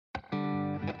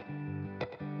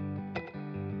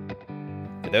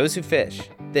those who fish,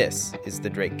 this is the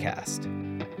Drakecast,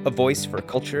 a voice for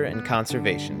culture and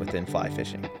conservation within fly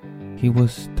fishing. He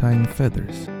was tying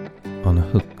feathers on a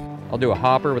hook. I'll do a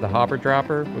hopper with a hopper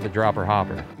dropper with a dropper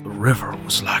hopper. The river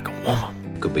was like a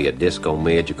woman. It could be a disco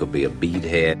midge, it could be a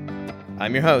beadhead.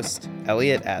 I'm your host,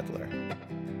 Elliot Adler.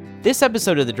 This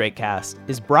episode of the Drakecast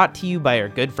is brought to you by our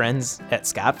good friends at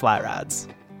Scott Fly Rods.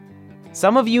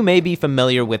 Some of you may be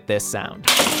familiar with this sound.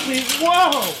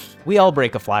 Whoa! We all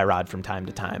break a fly rod from time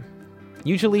to time.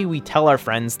 Usually we tell our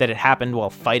friends that it happened while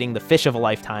fighting the fish of a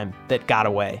lifetime that got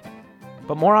away.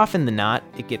 But more often than not,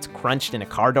 it gets crunched in a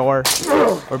car door,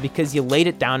 or because you laid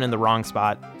it down in the wrong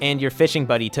spot and your fishing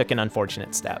buddy took an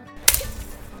unfortunate step.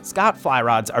 Scott fly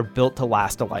rods are built to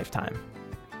last a lifetime.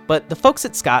 But the folks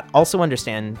at Scott also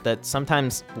understand that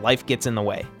sometimes life gets in the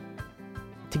way.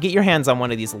 To get your hands on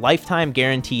one of these lifetime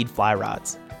guaranteed fly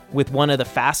rods, with one of the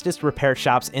fastest repair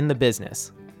shops in the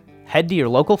business, head to your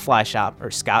local fly shop or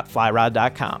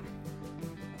scottflyrod.com.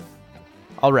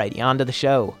 Alrighty, on to the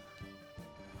show.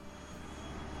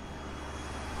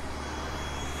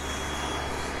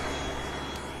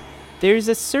 There's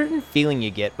a certain feeling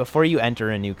you get before you enter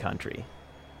a new country.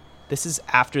 This is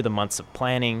after the months of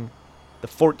planning, the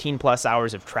 14 plus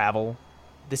hours of travel.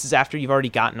 This is after you've already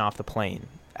gotten off the plane,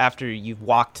 after you've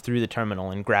walked through the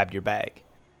terminal and grabbed your bag.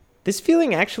 This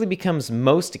feeling actually becomes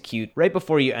most acute right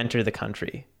before you enter the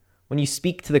country, when you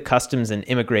speak to the customs and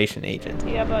immigration agent. Do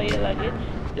you have all your luggage?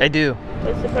 I do.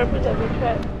 What's the purpose of your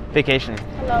trip? Vacation.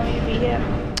 How long will you be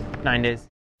here? 9 days.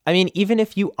 I mean, even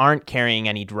if you aren't carrying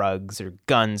any drugs or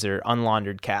guns or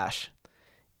unlaundered cash,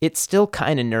 it's still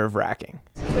kind of nerve-wracking.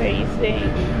 Where are you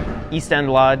staying? East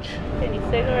End Lodge. Any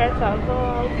cigarettes,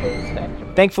 alcohol, food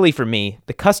spectrum? Thankfully for me,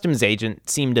 the customs agent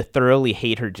seemed to thoroughly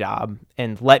hate her job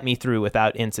and let me through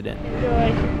without incident.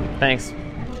 Enjoy. Thanks.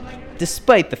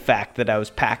 Despite the fact that I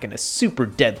was packing a super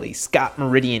deadly Scott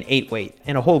Meridian 8-weight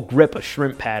and a whole grip of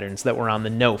shrimp patterns that were on the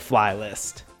no-fly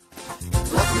list.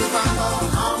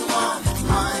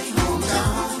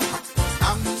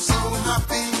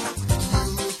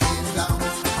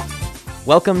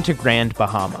 Welcome to Grand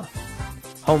Bahama,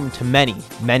 home to many,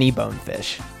 many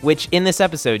bonefish, which in this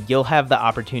episode you'll have the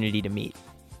opportunity to meet.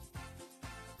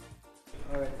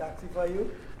 All right, taxi for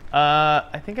you?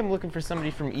 I think I'm looking for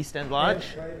somebody from East End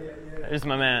Lodge. There's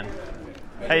my man.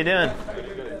 How you doing?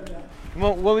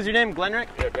 Well, what was your name, Glenrick?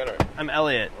 Yeah, Glenrick. I'm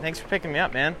Elliot. Thanks for picking me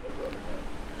up, man.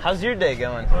 How's your day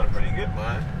going? Pretty good,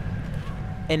 man.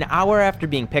 An hour after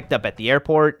being picked up at the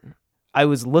airport, I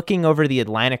was looking over the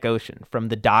Atlantic Ocean from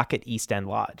the dock at East End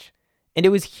Lodge. And it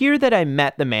was here that I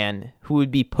met the man who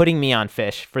would be putting me on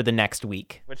fish for the next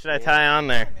week. What should I tie on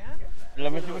there?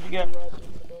 Let me see what you got.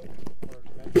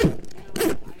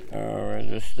 All right,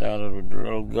 just started with the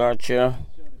little gotcha.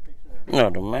 No,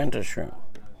 the manta shrimp.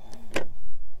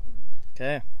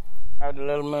 Okay. How'd the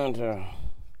little manta?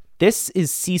 This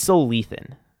is Cecil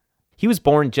Lethan. He was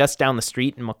born just down the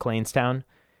street in McLeanstown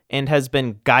and has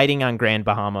been guiding on Grand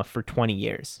Bahama for 20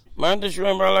 years. Manta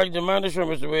shrimp, I like the manta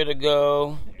shrimp is the way to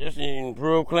go. Just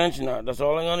improve clench knot. That's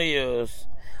all I'm going to use.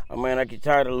 I mean, I can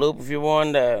tie the loop if you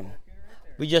want that.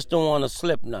 We just don't want a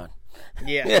slip knot.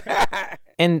 Yeah.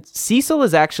 And Cecil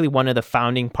is actually one of the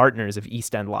founding partners of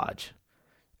East End Lodge,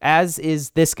 as is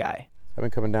this guy. I've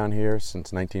been coming down here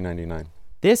since 1999.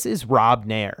 This is Rob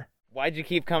Nair. Why'd you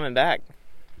keep coming back?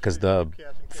 Because the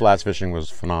flats fishing was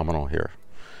phenomenal here.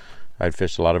 I'd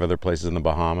fished a lot of other places in the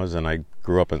Bahamas, and I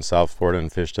grew up in South Florida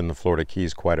and fished in the Florida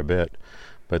Keys quite a bit,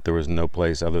 but there was no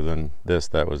place other than this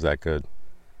that was that good.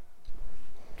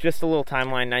 Just a little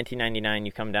timeline, 1999,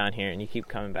 you come down here and you keep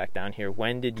coming back down here.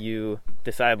 When did you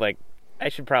decide, I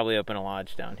should probably open a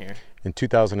lodge down here? In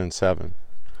 2007.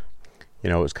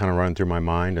 It was kind of running through my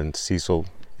mind, and Cecil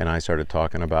and I started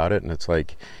talking about it, and it's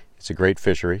a great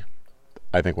fishery.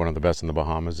 I think one of the best in the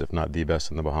Bahamas, if not the best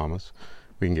in the Bahamas.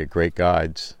 We can get great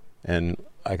guides, and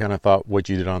I kind of thought what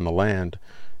you did on the land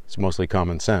is mostly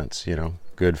common sense,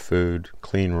 good food,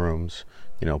 clean rooms,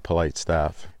 polite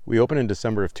staff. We opened in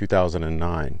December of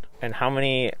 2009. And how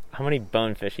many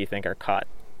bonefish do you think are caught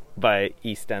by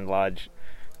East End Lodge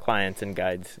clients and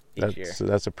guides each year?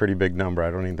 That's a pretty big number. I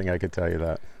don't even think I could tell you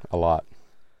that. A lot.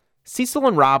 Cecil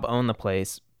and Rob own the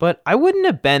place, but I wouldn't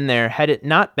have been there had it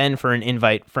not been for an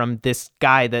invite from this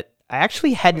guy that I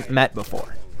actually hadn't met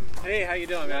before. Hey, how you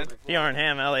doing, man? Bjorn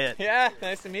Ham, Elliot. Yeah,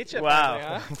 nice to meet you. Wow, finally,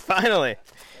 huh? Finally.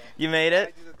 You made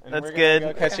it. And That's we're good.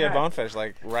 Go catch you a bonefish,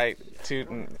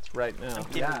 right now.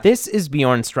 Yeah. This is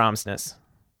Bjorn Stromsness.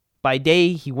 By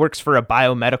day, he works for a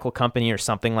biomedical company or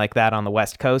something like that on the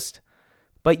West Coast.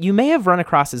 But you may have run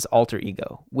across his alter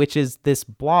ego, which is this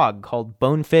blog called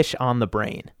Bonefish on the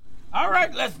Brain. All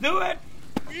right, let's do it.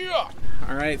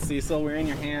 All right, Cecil, we're in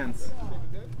your hands.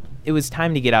 It was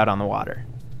time to get out on the water.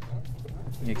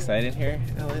 You excited here,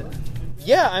 Elliot?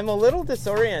 Yeah, I'm a little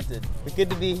disoriented, but good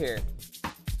to be here.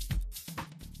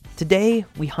 Today,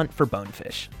 we hunt for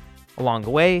bonefish. Along the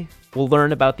way, we'll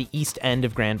learn about the east end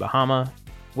of Grand Bahama.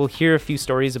 We'll hear a few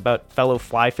stories about fellow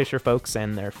fly fisher folks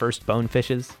and their first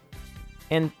bonefishes.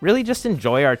 And really just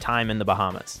enjoy our time in the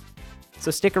Bahamas. So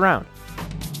stick around.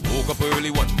 Woke up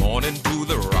early one morning to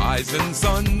the rising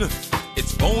sun.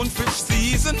 It's bonefish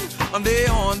season and they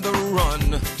on the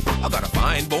run. I gotta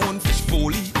find bonefish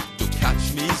fully to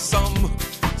catch me some.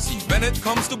 See, when it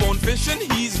comes to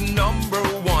bonefishing, he's number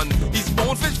one. He's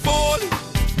bonefish folly.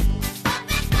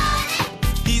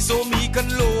 He's so meek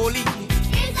and lowly.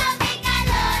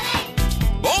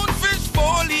 Bonefish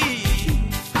folly.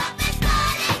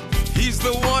 He's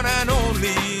the one and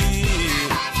only.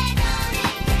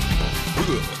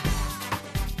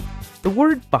 The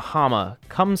word Bahama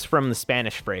comes from the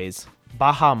Spanish phrase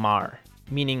Baja Mar,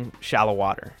 meaning shallow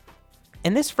water.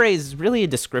 And this phrase is really a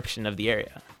description of the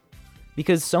area,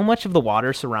 because so much of the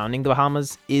water surrounding the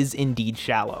Bahamas is indeed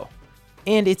shallow.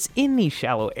 And it's in these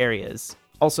shallow areas,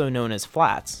 also known as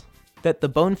flats, that the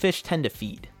bonefish tend to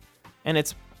feed. And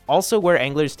it's also where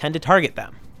anglers tend to target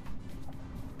them.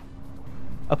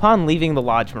 Upon leaving the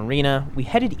Lodge Marina, we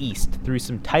headed east through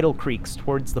some tidal creeks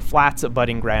towards the flats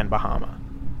abutting Grand Bahama.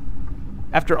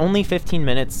 After only 15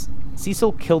 minutes,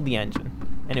 Cecil killed the engine,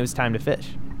 and it was time to fish.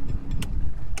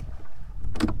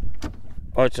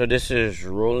 All right, so this is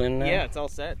rolling now? Yeah, it's all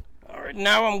set. All right,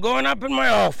 now I'm going up in my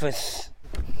office.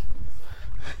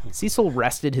 Cecil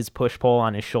rested his push pole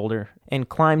on his shoulder and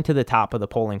climbed to the top of the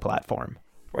polling platform.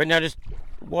 Right now, this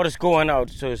water's going out,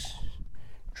 so it's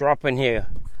dropping here.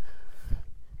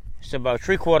 It's about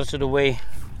 3/4 of the way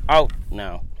out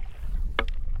now.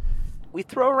 We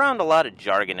throw around a lot of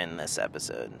jargon in this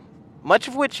episode, much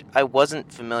of which I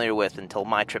wasn't familiar with until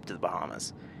my trip to the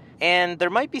Bahamas. And there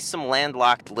might be some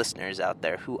landlocked listeners out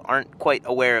there who aren't quite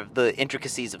aware of the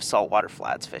intricacies of saltwater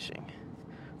flats fishing.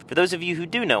 For those of you who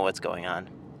do know what's going on,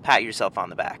 pat yourself on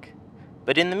the back.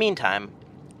 But in the meantime,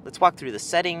 let's walk through the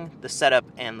setting, the setup,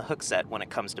 and the hook set when it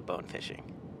comes to bone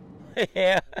fishing.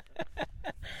 Yeah.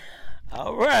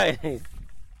 All right.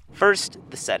 First,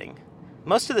 the setting.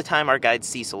 Most of the time, our guide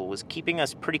Cecil was keeping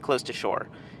us pretty close to shore,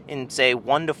 in, say,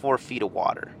 1 to 4 feet of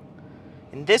water.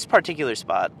 In this particular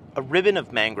spot, a ribbon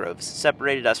of mangroves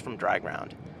separated us from dry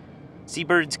ground.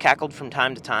 Seabirds cackled from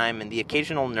time to time, and the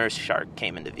occasional nurse shark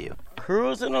came into view.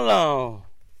 Cruising along.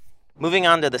 Moving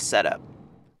on to the setup.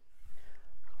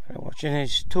 Watching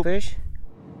these two fish.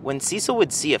 When Cecil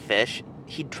would see a fish,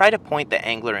 he'd try to point the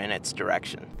angler in its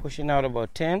direction. Pushing out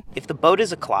about 10. If the boat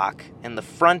is a clock, and the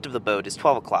front of the boat is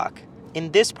 12 o'clock,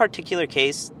 in this particular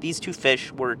case, these two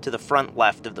fish were to the front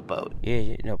left of the boat.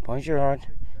 Yeah, point your rod.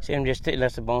 See him just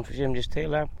that's the bonefish. See him just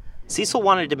tail up. Cecil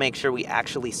wanted to make sure we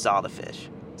actually saw the fish,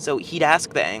 so he'd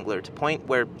ask the angler to point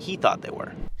where he thought they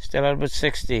were. Still out about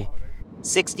 60.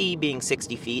 60 being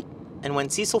 60 feet, and when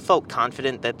Cecil felt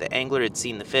confident that the angler had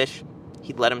seen the fish,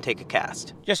 he'd let him take a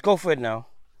cast. Just go for it now.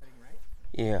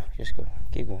 Yeah, just go.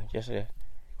 Keep going. Just there.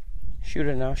 Shoot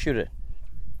it now. Shoot it.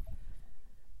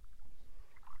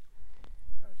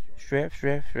 Strip,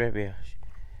 yeah.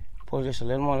 Pull just a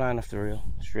little more line off the reel.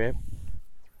 Strip.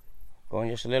 Going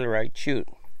just a little right. Shoot.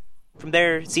 From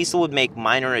there, Cecil would make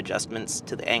minor adjustments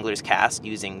to the angler's cast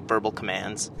using verbal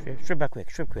commands. Strip back quick.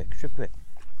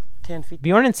 10 feet.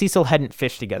 Bjorn and Cecil hadn't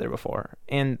fished together before,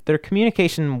 and their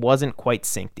communication wasn't quite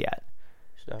synced yet.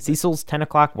 Cecil's 10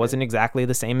 o'clock wasn't exactly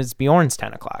the same as Bjorn's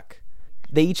 10 o'clock.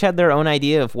 They each had their own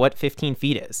idea of what 15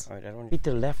 feet is. All right, I don't feet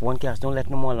to the left, one cast. Don't let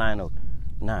no more line out.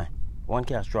 9. One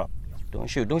cast, drop. Don't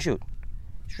shoot.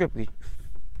 Strip it.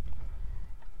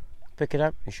 Pick it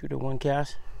up and shoot it one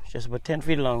cast. It's just about 10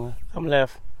 feet long. Come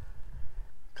left.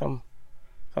 Come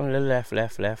a little left.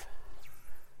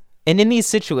 And in these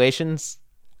situations,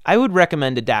 I would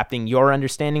recommend adapting your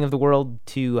understanding of the world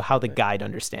to how the guide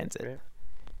understands it.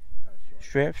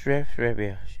 Strip,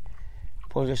 yeah.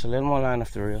 Pull just a little more line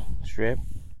off the reel. Strip.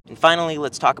 And finally,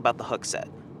 let's talk about the hook set.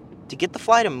 To get the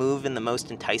fly to move in the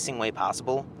most enticing way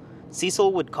possible,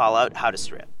 Cecil would call out how to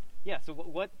strip. Yeah, so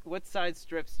what size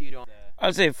strips do you do?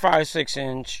 I'd say 5-6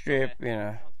 inch strip, Okay.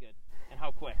 Sounds good. And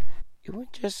how quick? You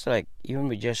would just even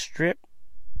with just strip.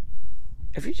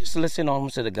 If you just listen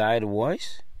almost to the guide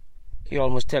voice, he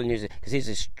almost telling you, because he's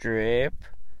a strip.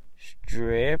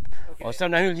 Okay. Or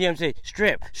sometimes he'll hear him say,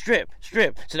 strip.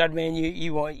 So that means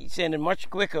you send it much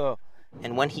quicker.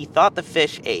 And when he thought the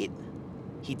fish ate,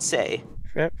 he'd say,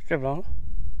 strip long.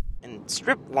 And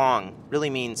strip long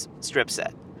really means strip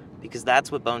set, because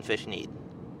that's what bonefish need.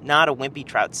 not a wimpy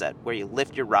trout set where you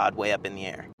lift your rod way up in the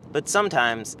air. But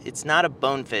sometimes it's not a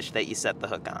bonefish that you set the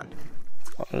hook on.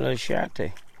 A little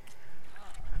shatty.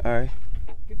 All right.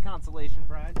 Good consolation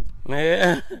prize.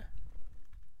 Yeah.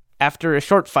 After a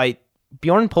short fight,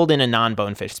 Bjorn pulled in a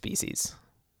non-bonefish species.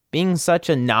 Being such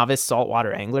a novice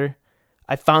saltwater angler,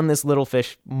 I found this little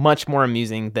fish much more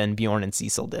amusing than Bjorn and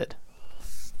Cecil did.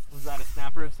 Was that a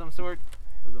snapper of some sort?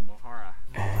 It was a mohara.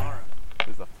 Mohara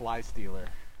is a fly stealer.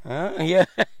 Yeah.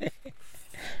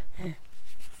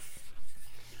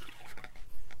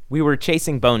 We were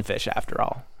chasing bonefish after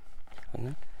all.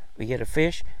 We get a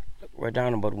fish. We're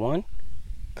down about one.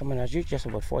 Coming at you just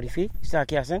about 40 feet. Start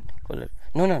casting.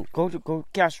 No. Go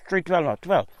cast straight 12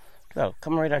 now. 12.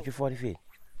 Coming right at you 40 feet.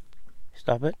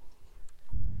 Stop it.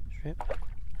 Strip.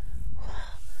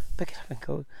 Pick it up and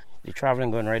go. You're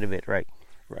traveling going right a bit. Right.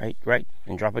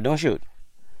 And drop it. Don't shoot.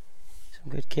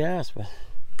 Some good cast, but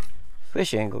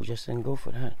fish ain't go. Just didn't go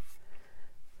for that.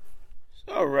 It's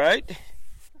all right.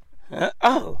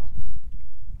 Oh.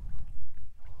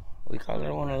 We call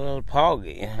that one a little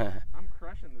poggy. I'm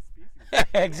crushing the species.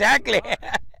 Exactly.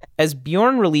 As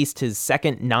Bjorn released his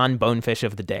second non-bonefish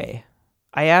of the day,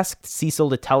 I asked Cecil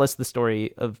to tell us the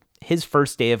story of his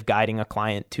first day of guiding a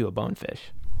client to a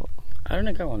bonefish. I don't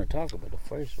think I want to talk about the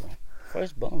first one.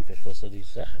 First bonefish was a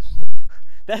disaster.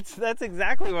 That's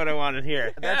exactly what I wanted to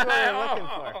hear. That's what we're looking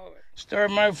for. Story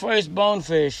of my first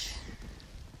bonefish.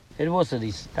 That was a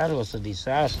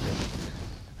disaster.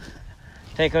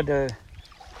 Take the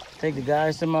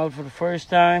guys them out for the first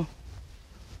time.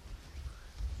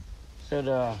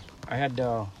 So I had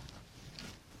the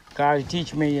guy to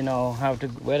teach me,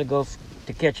 where to go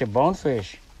to catch a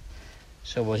bonefish.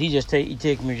 So what he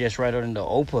take me just right out in the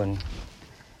open.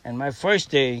 And my first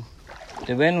day,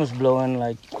 the wind was blowing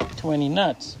like 20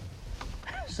 knots.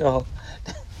 So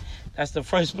that's the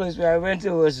first place where I went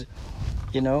to was,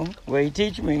 where he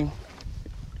teach me.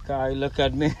 Guy looked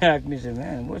at me and said,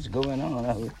 man, what's going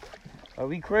on? Are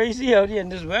we crazy out here in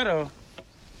this weather?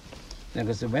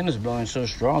 Because the wind was blowing so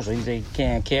strong, so he said,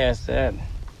 can't cast that.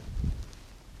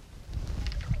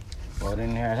 Well,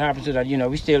 then it happened to that,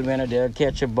 we still went out there,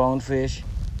 catch a bonefish.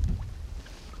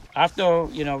 After,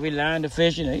 we land the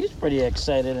fish, he's pretty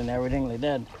excited and everything like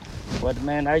that. But,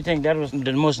 man, I think that was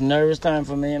the most nervous time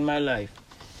for me in my life.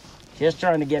 Just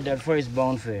trying to get that first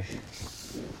bonefish.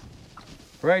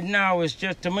 Right now, it's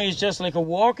just like a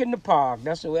walk in the park.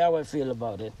 That's the way I would feel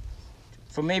about it.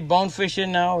 For me, bonefishing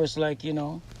now is like,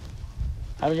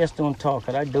 I just don't talk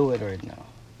it. I do it right now.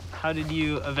 How did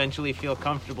you eventually feel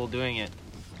comfortable doing it?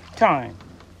 Time.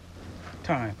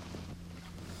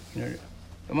 The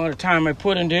amount of time I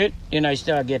put into it, then I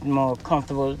start getting more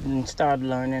comfortable and start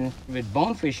learning. With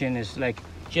bonefishing, it's like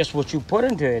just what you put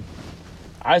into it.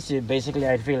 I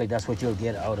feel like that's what you'll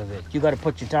get out of it. You got to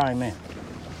put your time in.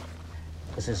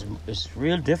 Because it's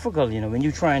real difficult, when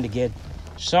you're trying to get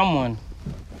someone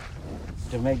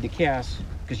to make the cast,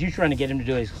 because you're trying to get him to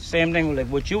do the same thing like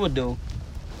what you would do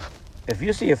if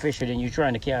you see a fisher, then you're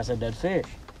trying to cast at that fish.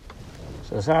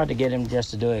 So it's hard to get him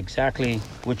just to do exactly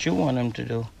what you want him to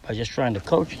do by just trying to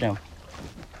coach them.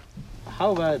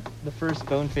 How about the first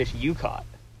bonefish you caught?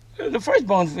 The first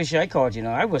bonefish I caught,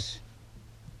 I was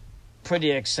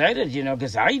pretty excited,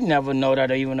 because I never know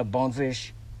that even a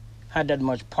bonefish had that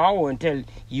much power until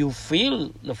you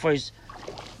feel the first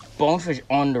bonefish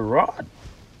on the rod.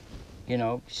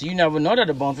 So you never know that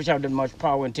the bonefish have that much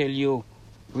power until you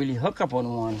really hook up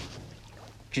on one.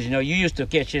 Because, you used to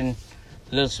catching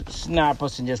little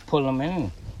snappers and just pull them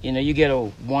in. You get a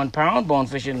 1 pound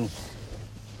bonefish and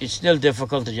it's still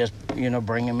difficult to just,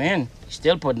 bring him in. He's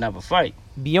still putting up a fight.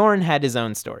 Bjorn had his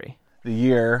own story. The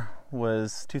year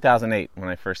was 2008 when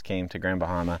I first came to Grand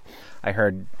Bahama. I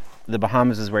heard the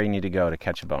Bahamas is where you need to go to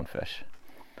catch a bonefish.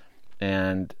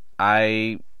 And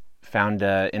I found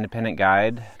an independent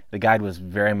guide. The guide was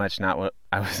very much not what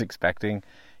I was expecting.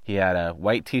 He had a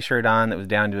white t-shirt on that was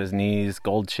down to his knees,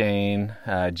 gold chain,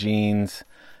 jeans,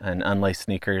 and unlaced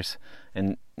sneakers.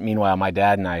 And meanwhile, my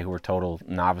dad and I, who were total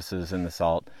novices in the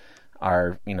salt,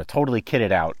 are, totally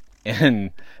kitted out.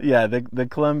 And yeah, the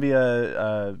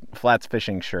Columbia flats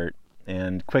fishing shirt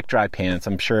and quick dry pants.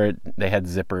 I'm sure they had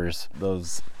zippers.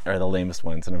 Those are the lamest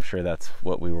ones, and I'm sure that's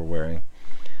what we were wearing.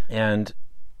 And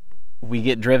we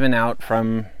get driven out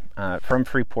from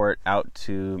Freeport out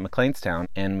to McLeanstown,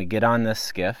 and we get on this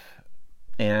skiff,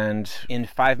 and in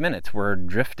 5 minutes we're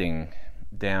drifting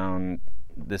down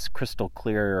this crystal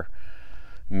clear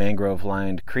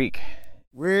mangrove-lined creek.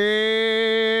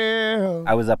 Well,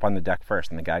 I was up on the deck first,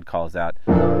 and the guide calls out,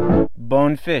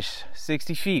 "Bonefish,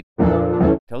 60 feet.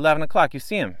 Till 11 o'clock, you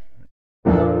see him."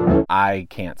 I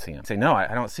can't see him. I say, no,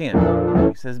 I don't see him.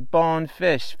 He says,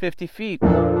 bonefish, 50 feet.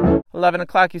 11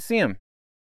 o'clock, you see him?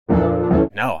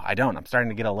 No, I don't. I'm starting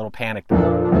to get a little panicked.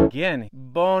 Again,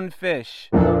 bonefish,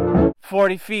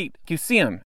 40 feet, you see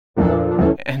him?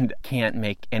 And can't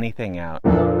make anything out.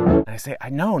 And I say,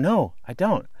 no, I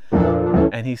don't.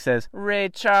 And he says, Ray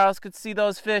Charles could see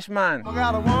those fish, man. I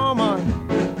got a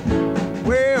woman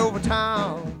way over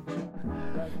town.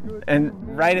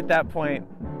 And right at that point,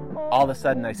 all of a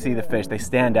sudden I see the fish. They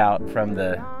stand out from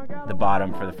the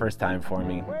bottom for the first time for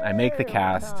me. I make the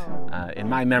cast. In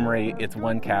my memory, it's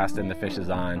one cast and the fish is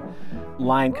on.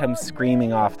 Line comes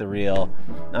screaming off the reel.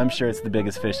 I'm sure it's the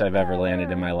biggest fish I've ever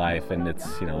landed in my life, and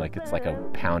it's like a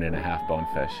 1.5 pound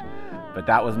bonefish. But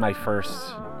that was my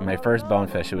first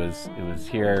bonefish. It was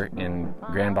here in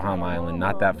Grand Bahama Island,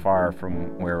 not that far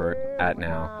from where we're at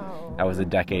now. That was a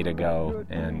decade ago,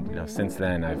 and since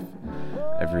then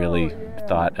I've really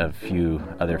thought of few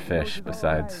other fish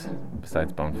besides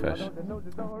bonefish.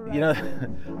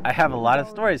 I have a lot of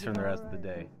stories from the rest of the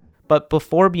day. But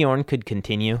before Bjorn could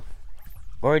continue,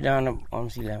 Go down on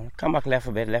sea level. Come back left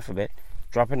a bit.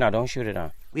 Drop it now, don't shoot it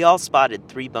on. We all spotted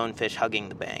 3 bonefish hugging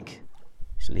the bank.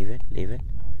 Just leave it.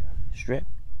 Strip.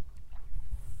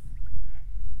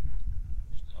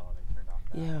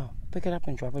 Yeah, pick it up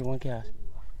and drop it one cast.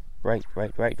 Right,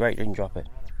 and drop it.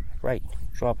 Right,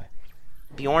 drop it.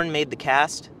 Bjorn made the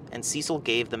cast, and Cecil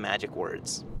gave the magic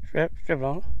words. Strip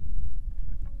on.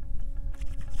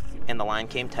 And the line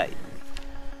came tight.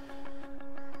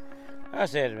 I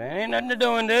said, man, ain't nothing to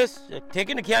doing this. Just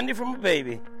taking the candy from a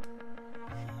baby.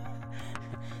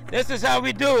 This is how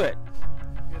we do it.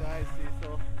 Good eyes,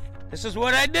 Cecil. This is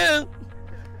what I do.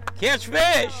 Catch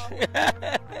fish. Good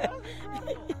eyes,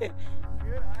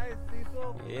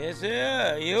 Cecil. Yes,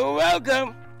 sir. You're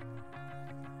welcome.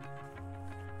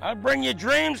 I'll bring your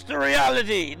dreams to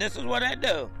reality. This is what I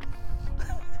do.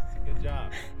 Good job.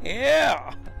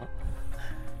 Yeah.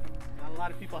 Not a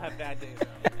lot of people have bad days, though.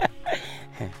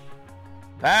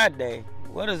 Bad day?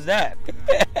 What is that?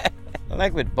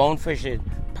 Like with bonefish,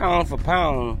 pound for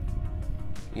pound,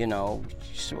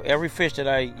 so every fish that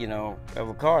I,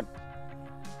 ever caught,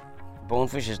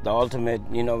 bonefish is the ultimate,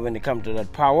 when it comes to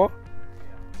that power.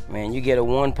 Man, you get a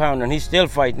 1 pounder and he's still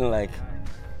fighting like.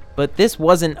 But this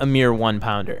wasn't a mere 1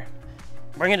 pounder.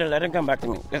 Bring it and let it come back to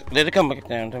me. Let it come back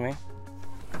down to me.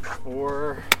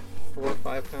 4 or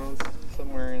 5 pounds,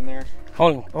 somewhere in there.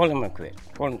 Hold him quick.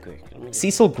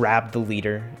 Cecil grabbed the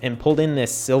leader and pulled in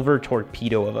this silver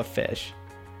torpedo of a fish.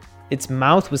 Its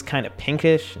mouth was kind of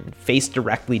pinkish and faced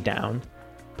directly down,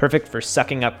 perfect for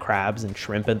sucking up crabs and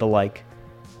shrimp and the like.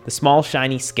 The small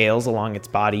shiny scales along its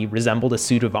body resembled a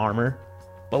suit of armor,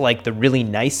 but like the really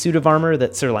nice suit of armor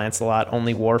that Sir Lancelot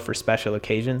only wore for special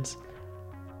occasions.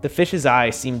 The fish's eye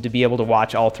seemed to be able to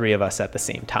watch all 3 of us at the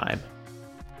same time.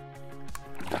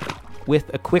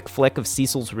 With a quick flick of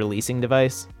Cecil's releasing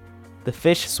device, the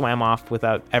fish swam off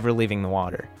without ever leaving the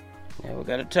water. Yeah, we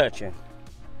gotta touch him.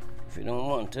 If you don't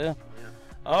want to. Yeah.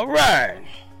 All right.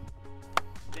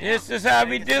 This is how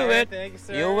we do it. Thank you,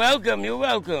 sir. You're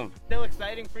welcome. Still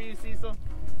exciting for you, Cecil?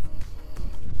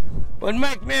 What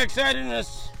makes me excited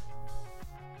is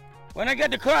when I get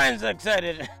the clients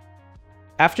excited.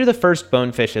 After the first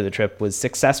bonefish of the trip was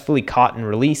successfully caught and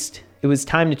released, it was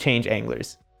time to change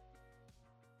anglers.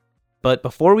 But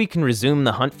before we can resume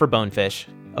the hunt for bonefish,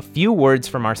 a few words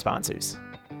from our sponsors.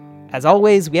 As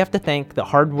always, we have to thank the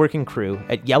hard-working crew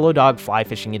at Yellow Dog Fly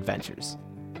Fishing Adventures.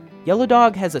 Yellow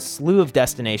Dog has a slew of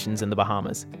destinations in the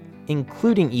Bahamas,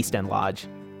 including East End Lodge,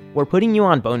 where putting you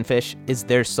on bonefish is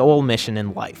their sole mission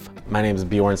in life. My name is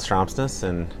Bjorn Stromsness,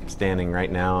 and I'm standing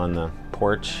right now on the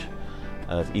porch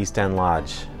of East End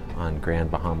Lodge on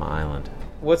Grand Bahama Island.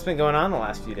 What's been going on the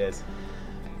last few days?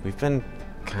 We've been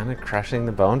kind of crushing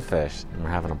the bonefish, and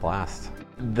we're having a blast.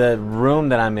 The room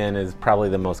that I'm in is probably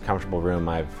the most comfortable room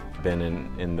I've been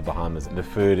in the Bahamas. The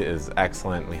food is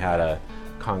excellent. We had a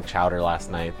conch chowder last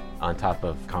night on top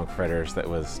of conch fritters that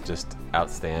was just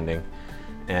outstanding.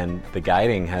 And the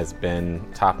guiding has been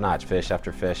top-notch, fish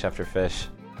after fish after fish.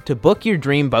 To book your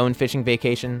dream bone fishing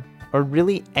vacation, or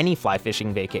really any fly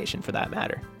fishing vacation for that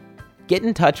matter, get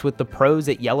in touch with the pros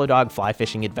at Yellow Dog Fly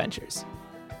Fishing Adventures.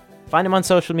 Find them on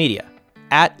social media,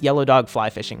 at Yellow Dog Fly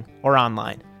Fishing, or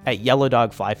online at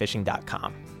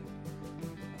yellowdogflyfishing.com.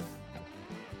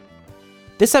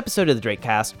 This episode of the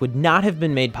Drakecast would not have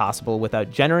been made possible without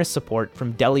generous support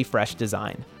from Deli Fresh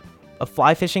Design, a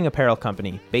fly fishing apparel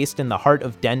company based in the heart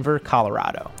of Denver,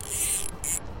 Colorado.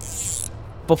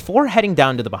 Before heading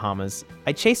down to the Bahamas,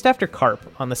 I chased after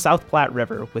carp on the South Platte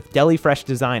River with Deli Fresh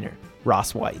designer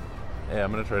Ross White. Yeah,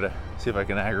 I'm gonna try to see if I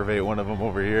can aggravate one of them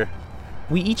over here.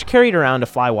 We each carried around a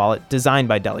fly wallet designed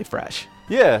by Deli Fresh.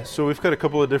 Yeah, so we've got a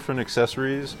couple of different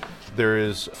accessories. There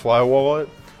is fly wallet.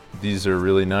 These are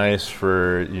really nice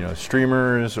for,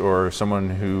 streamers or someone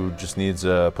who just needs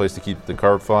a place to keep the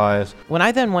carp flies. When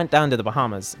I then went down to the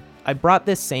Bahamas, I brought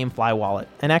this same fly wallet,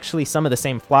 and actually some of the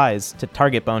same flies, to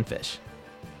target bonefish.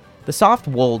 The soft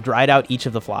wool dried out each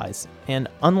of the flies, and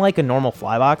unlike a normal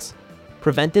fly box,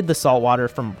 prevented the saltwater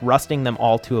from rusting them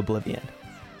all to oblivion.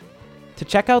 To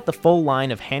check out the full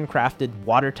line of handcrafted,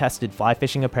 water-tested fly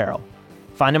fishing apparel,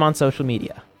 find them on social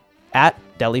media, at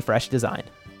Deli Fresh Design.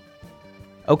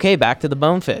 Okay, back to the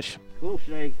bonefish. Cool,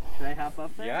 should I hop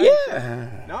up there?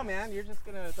 Yeah. No, man, you're just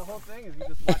gonna, the whole thing is you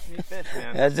just watch me fish,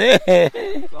 man. That's it.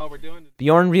 That's all we're doing.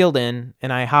 Bjorn reeled in,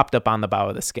 and I hopped up on the bow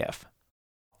of the skiff.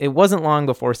 It wasn't long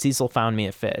before Cecil found me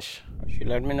a fish. You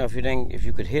let me know if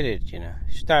you could hit it,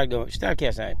 Start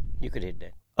cast iron. You could hit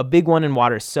that. A big one in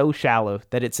water so shallow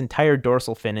that its entire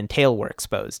dorsal fin and tail were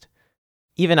exposed.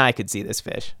 Even I could see this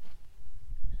fish.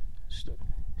 Just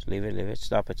leave it.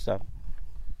 Stop it.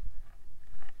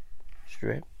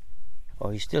 Straight. Oh,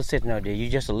 he's still sitting out there. You're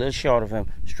just a little short of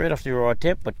him. Straight off the raw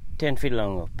tip, but 10 feet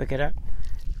long. Pick it up.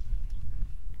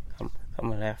 Come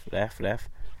on, left.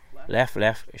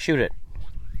 Shoot it.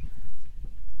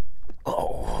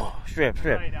 Oh, strip.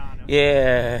 Right,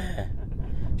 Yeah.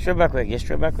 Straight back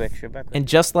quick. And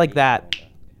just like that,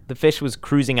 the fish was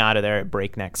cruising out of there at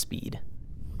breakneck speed.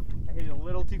 I hit it a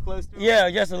little too close to him. Yeah,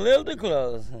 just a little too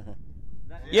close.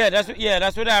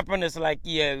 That's what happened. It's like,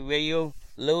 where you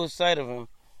lose sight of him.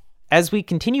 As we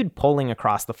continued pulling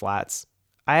across the flats,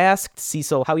 I asked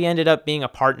Cecil how he ended up being a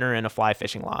partner in a fly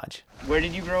fishing lodge. Where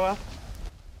did you grow up?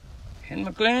 In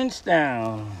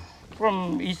McLeanstown.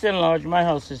 From Eastern Lodge, my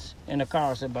house is in the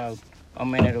car. It's about a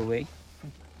minute away.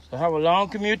 So I have a long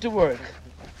commute to work.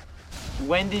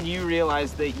 When did you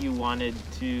realize that you wanted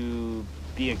to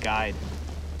be a guide?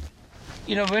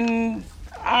 When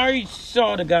I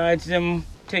saw the guides, them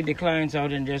take the clients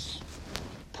out and just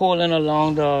pulling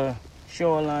along the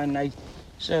shoreline, I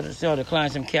saw the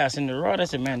clients them casting the rod. I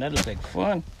said, man, that looks like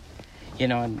fun.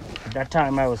 And at that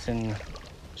time I was in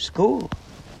school.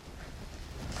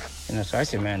 So I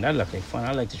said, man, that looks like fun.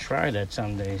 I'd like to try that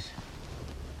some days.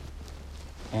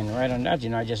 And right on that,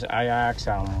 I asked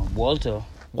Walter.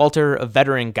 Walter, a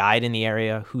veteran guide in the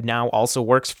area who now also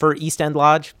works for East End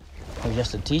Lodge.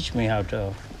 Just to teach me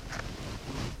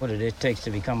what it takes to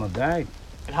become a guide.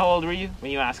 And how old were you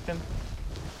when you asked him?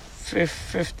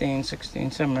 15,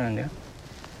 16, somewhere in there.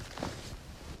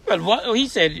 Well, what he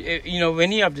said,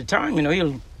 when he have the time,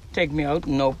 he'll take me out,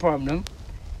 no problem.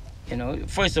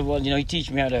 First of all, he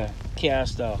teach me how to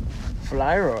cast a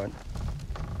fly rod.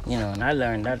 And I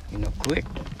learned that, quick,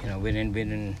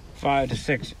 within 5 to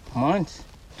 6 months.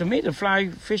 To me, the fly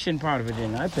fishing part of it,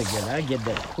 I figured I get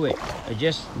that quick.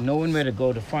 Just knowing where to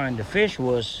go to find the fish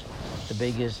was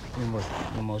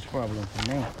the most problem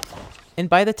for me. And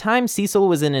by the time Cecil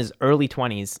was in his early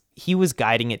 20s, he was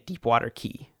guiding at Deepwater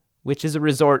Key, which is a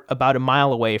resort about a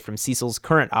mile away from Cecil's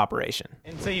current operation.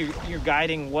 And so you're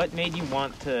guiding. What made you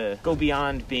want to go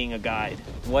beyond being a guide?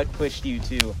 What pushed you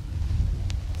to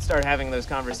start having those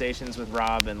conversations with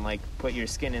Rob and put your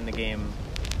skin in the game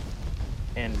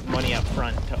and money up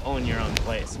front to own your own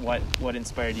place? What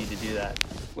inspired you to do that?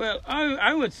 Well,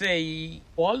 I would say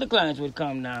all the clients would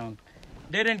come down.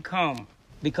 They didn't come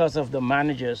because of the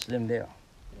managers them there.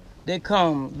 They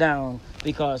come down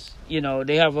because,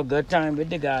 they have a good time with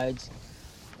the guides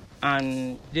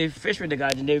and they fish with the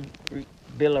guides and they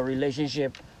build a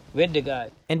relationship with the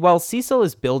guide. And while Cecil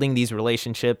is building these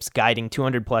relationships, guiding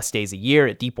 200 plus days a year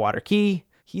at Deepwater Key,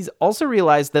 he's also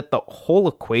realized that the whole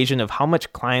equation of how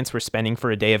much clients were spending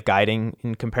for a day of guiding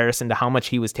in comparison to how much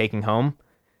he was taking home,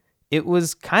 it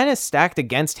was kind of stacked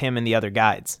against him and the other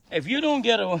guides. If you don't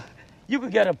get you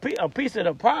could get a piece of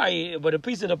the pie, but a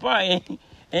piece of the pie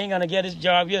ain't gonna get his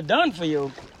job here done for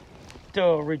you to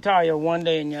retire one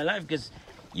day in your life, because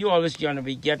you always gonna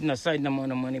be getting a certain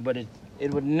amount of money, but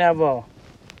it would never,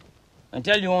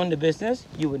 until you own the business,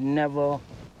 you would never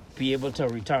be able to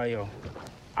retire.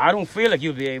 I don't feel like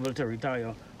you'll be able to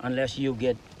retire unless you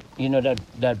get,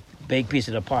 that big piece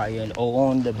of the pie or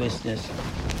own the business.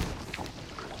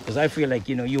 Because I feel like,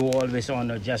 you always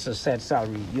on just a set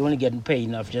salary. You only getting paid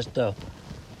enough just to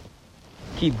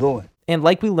keep going. And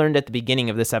like we learned at the beginning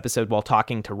of this episode while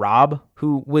talking to Rob,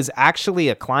 who was actually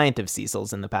a client of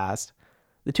Cecil's in the past,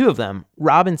 the two of them,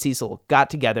 Rob and Cecil,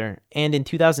 got together and in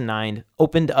 2009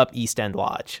 opened up East End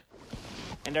Lodge.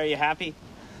 And are you happy?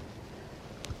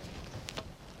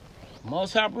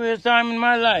 Most happiest time in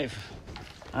my life.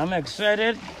 I'm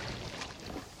excited.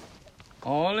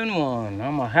 All in one.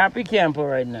 I'm a happy camper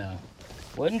right now.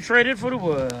 Wouldn't trade it for the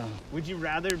world. Would you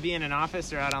rather be in an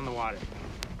office or out on the water?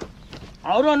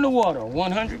 Out on the water,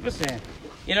 100%.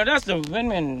 You know, that's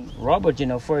when Robert,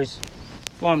 first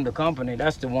formed the company,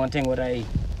 that's the one thing what I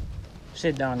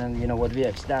sit down and, what we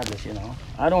established,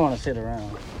 I don't want to sit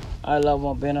around. I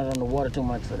love being out on the water too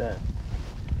much for that.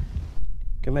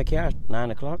 Come back here,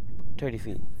 9 o'clock, 30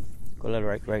 feet. Go a little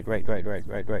right.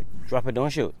 Drop it, don't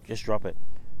shoot, just drop it.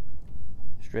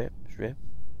 Strip.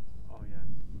 Oh, yeah.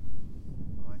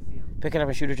 Oh, I see him. Pick it up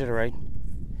and shoot it to the right.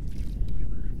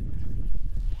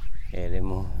 Yeah, they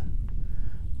move.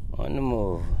 On the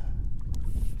move.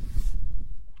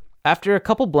 After a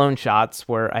couple blown shots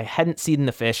where I hadn't seen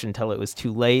the fish until it was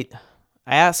too late,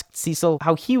 I asked Cecil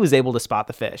how he was able to spot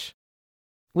the fish,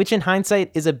 which in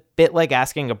hindsight is a bit like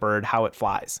asking a bird how it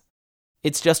flies.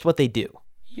 It's just what they do.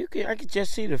 I could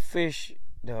just see the fish,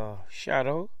 the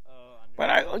shadow. But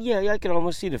I could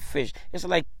almost see the fish. It's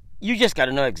like you just got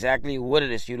to know exactly what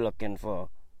it is you're looking for.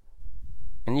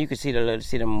 And you can see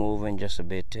them moving just a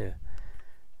bit too.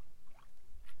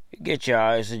 You get your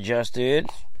eyes adjusted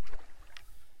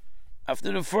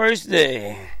after the first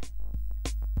day.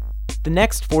 The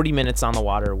next 40 minutes on the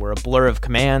water were a blur of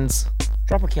commands.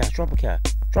 Drop a cat.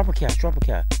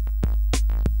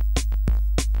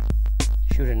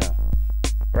 Shoot it now.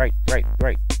 Right.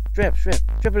 Strip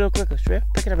a little quicker, strip.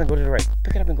 Pick it up and go to the right.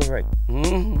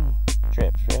 Mm-hmm.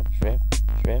 Strip.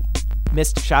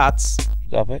 Missed shots.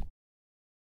 Stop it.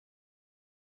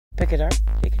 Pick it up,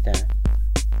 take it down.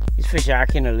 These fish are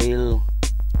acting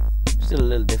still a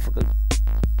little difficult.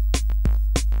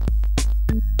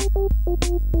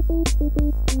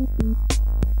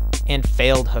 And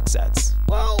failed hook sets.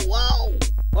 Whoa.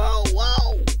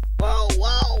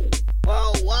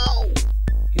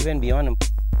 You went beyond them.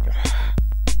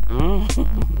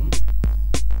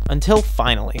 Until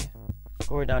finally.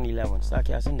 Go right down 11. Start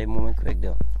casting, they moving quick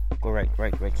though. Go right.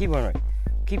 Keep going right.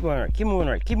 Keep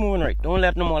moving right. Don't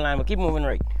let no more line, but keep moving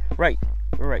right. Right,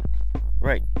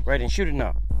 and shoot it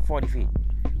now. 40 feet.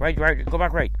 Right. Go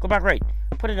back right.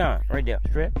 Put it down. Right there.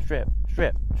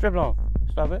 Strip long.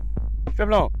 Stop it. Strip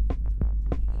long.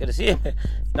 You gotta see it.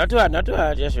 Not too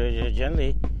hard. Just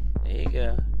gently. There you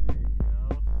go.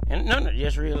 And no,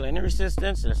 just real. Any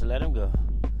resistance, just let him go.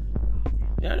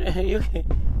 You can.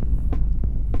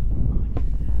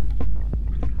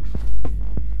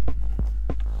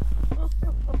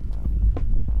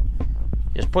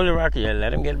 Just pull the rock here.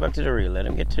 Let him get back to the reel.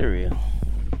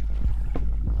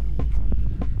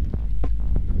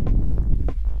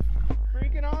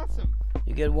 Freaking awesome.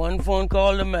 You get one phone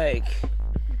call to make.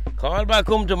 Call back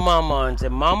home to Mama and say,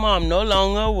 Mama, I'm no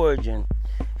longer a virgin.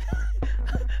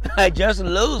 I just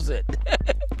lose it.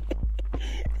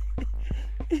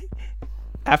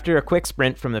 After a quick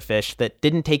sprint from the fish that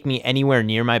didn't take me anywhere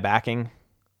near my backing,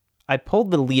 I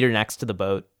pulled the leader next to the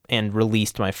boat and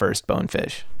released my first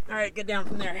bonefish. All right, get down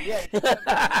from there.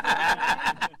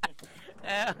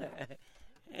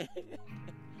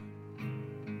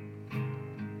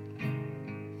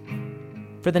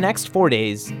 For the next 4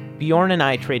 days, Bjorn and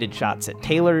I traded shots at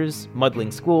tailors,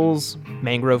 muddling schools,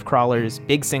 mangrove crawlers,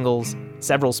 big singles,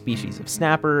 several species of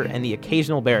snapper, and the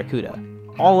occasional barracuda,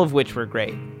 all of which were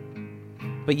great.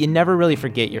 But you never really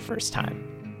forget your first time.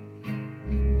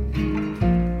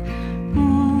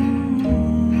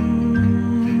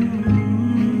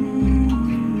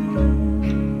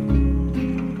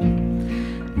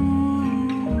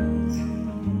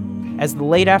 As the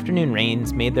late afternoon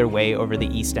rains made their way over the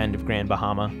east end of Grand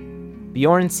Bahama,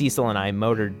 Bjorn, Cecil, and I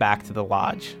motored back to the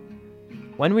lodge.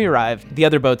 When we arrived, the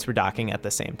other boats were docking at the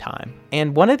same time,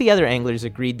 and one of the other anglers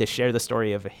agreed to share the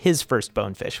story of his first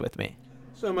bonefish with me.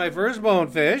 So my first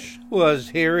bonefish was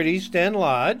here at East End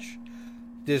Lodge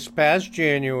this past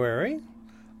January.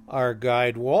 Our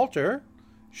guide, Walter,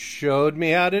 showed me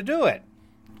how to do it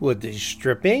with the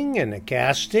stripping and the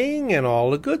casting and all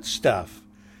the good stuff.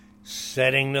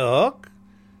 Setting the hook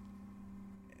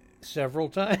several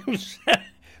times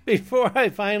before I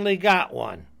finally got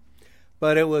one.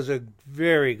 But it was a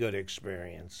very good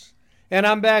experience. And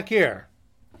I'm back here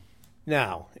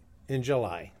now in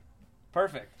July.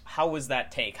 Perfect. How was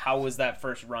that take? How was that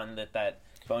first run that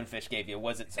bonefish gave you?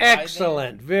 Was it surprising?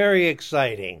 Excellent. Very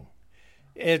exciting.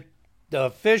 The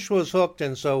fish was hooked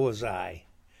and so was I.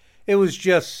 It was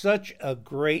just such a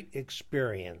great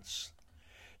experience.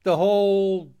 The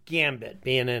whole gambit,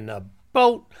 being in a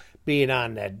boat, being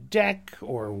on the deck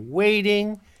or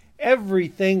waiting,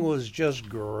 everything was just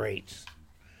great.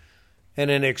 And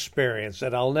an experience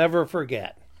that I'll never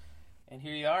forget. And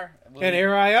here you are.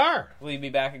 Here I are. Will you be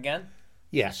back again?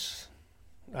 Yes,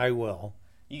 I will.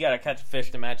 You got to catch a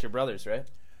fish to match your brothers, right?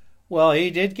 Well,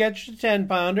 he did catch the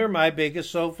 10-pounder. My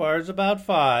biggest so far is about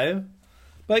 5.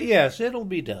 But yes, it'll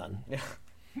be done.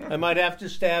 I might have to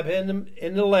stab him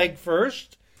in the leg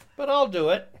first, but I'll do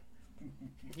it.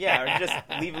 Yeah, or just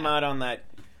leave him out on that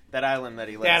island that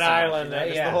he lives That island,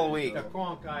 just yeah. the whole week. The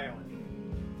Quonk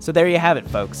Island. So there you have it,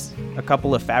 folks. A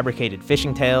couple of fabricated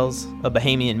fishing tales, a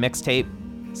Bahamian mixtape,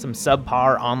 some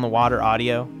subpar on-the-water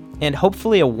audio, and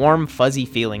hopefully a warm, fuzzy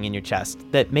feeling in your chest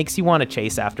that makes you want to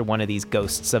chase after one of these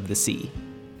ghosts of the sea.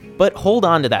 But hold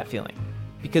on to that feeling,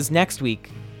 because next week,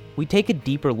 we take a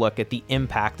deeper look at the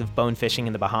impact of bone fishing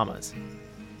in the Bahamas.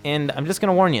 And I'm just going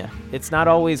to warn you, it's not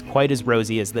always quite as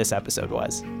rosy as this episode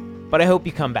was. But I hope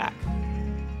you come back.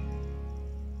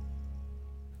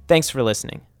 Thanks for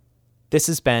listening. This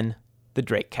has been the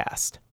Drake Cast.